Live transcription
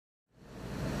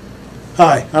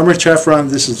Hi, I'm Rich Heffron.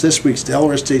 This is this week's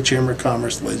Delaware State Chamber of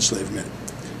Commerce Legislative Minute.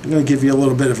 I'm going to give you a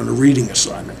little bit of a reading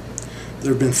assignment.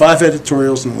 There have been 5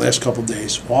 editorials in the last couple of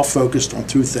days, all focused on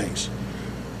 2 things: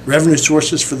 revenue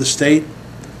sources for the state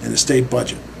and the state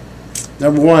budget.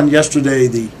 Number 1, yesterday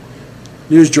the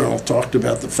News Journal talked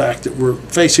about the fact that we're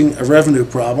facing a revenue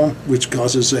problem which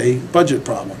causes a budget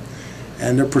problem.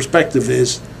 And their perspective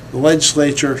is the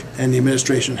legislature and the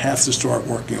administration have to start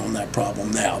working on that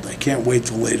problem now. They can't wait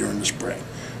till later in the spring.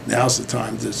 Now's the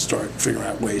time to start figuring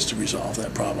out ways to resolve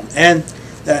that problem. And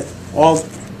that all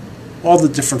the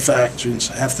different factions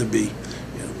have to be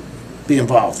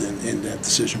involved in that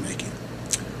decision making.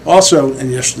 Also, in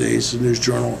yesterday's News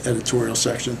Journal editorial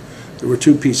section, there were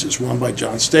 2 pieces. One by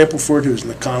John Stapleford, who's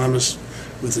an economist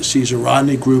with the Caesar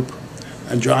Rodney Group,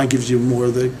 and John gives you more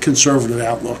of the conservative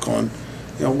outlook on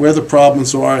where the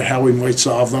problems are and how we might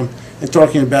solve them, and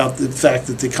talking about the fact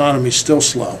that the economy is still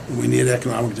slow and we need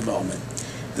economic development.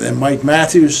 And then Mike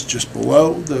Matthews, just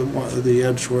below the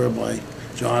editorial by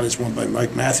John, is one by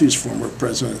Mike Matthews, former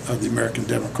president of the Americans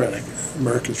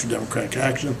for Democratic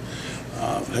Action.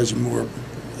 Has a more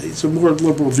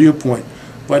liberal viewpoint,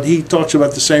 but he talks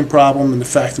about the same problem and the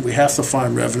fact that we have to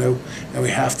find revenue and we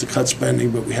have to cut spending,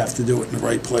 but we have to do it in the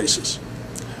right places.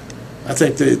 I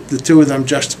think the 2 of them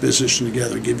juxtaposition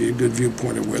together give you a good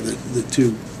viewpoint of where the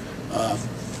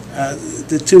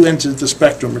two ends of the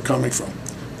spectrum are coming from.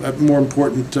 But more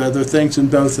important, there are things in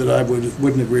both that I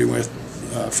wouldn't agree with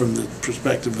from the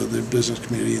perspective of the business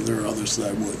community, and there are others that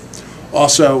I would.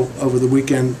 Also, over the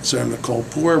weekend, Senator Nicole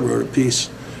Poore wrote a piece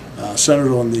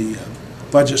centered on the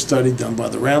budget study done by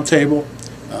the Roundtable,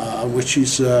 which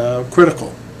she's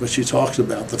critical, but she talks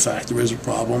about the fact there is a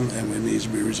problem and it needs to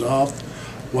be resolved.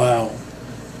 While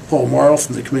Paul Marl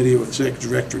from the Executive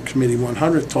Director of Committee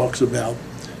 100 talks about,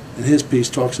 in his piece,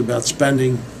 talks about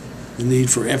spending, the need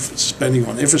for spending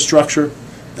on infrastructure,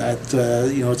 that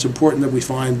it's important that we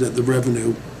find the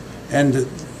revenue and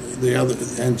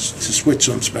and to switch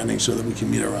some spending so that we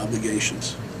can meet our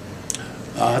obligations.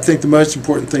 I think the most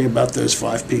important thing about those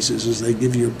 5 pieces is they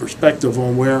give you a perspective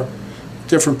on where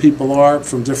different people are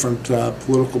from different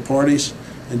political parties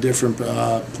and different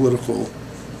political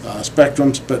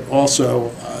spectrums, but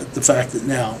also the fact that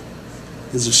now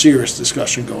there's a serious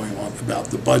discussion going on about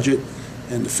the budget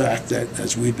and the fact that,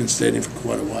 as we've been stating for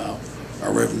quite a while,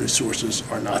 our revenue sources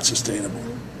are not sustainable.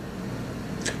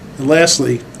 And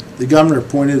lastly, the governor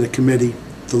appointed a committee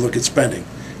to look at spending.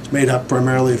 It's made up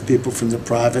primarily of people from the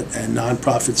private and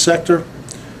nonprofit sector.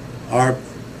 Our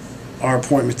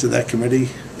appointment to that committee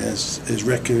is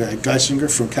Rick Geisinger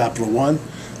from Capital One,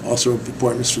 also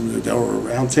appointments from the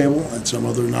Delaware Roundtable and some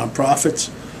other nonprofits.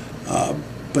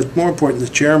 But more important, the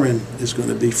chairman is going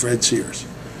to be Fred Sears.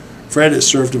 Fred has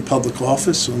served in public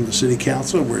office on the city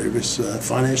council, where he was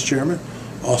finance chairman.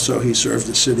 Also, he served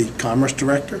as city commerce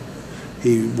director.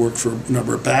 He worked for a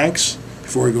number of banks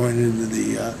before going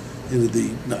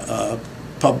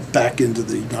back into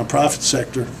the nonprofit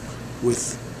sector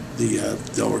with the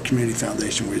Delaware Community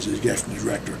Foundation, where he's the executive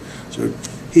director. So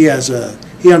he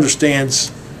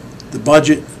understands the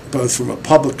budget, both from a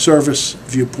public service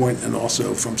viewpoint and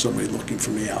also from somebody looking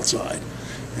from the outside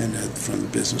and from the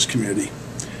business community.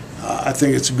 I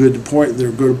think it's a good appointment.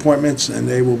 They're good appointments, and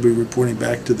they will be reporting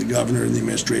back to the governor and the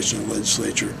administration and the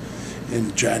legislature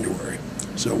in January.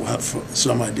 So we'll have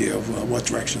some idea of what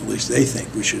direction at least they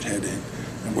think we should head in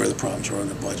and where the problems are in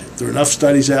the budget. There are enough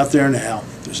studies out there now.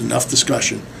 There's enough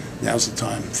discussion. Now's the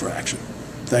time for action.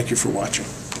 Thank you for watching.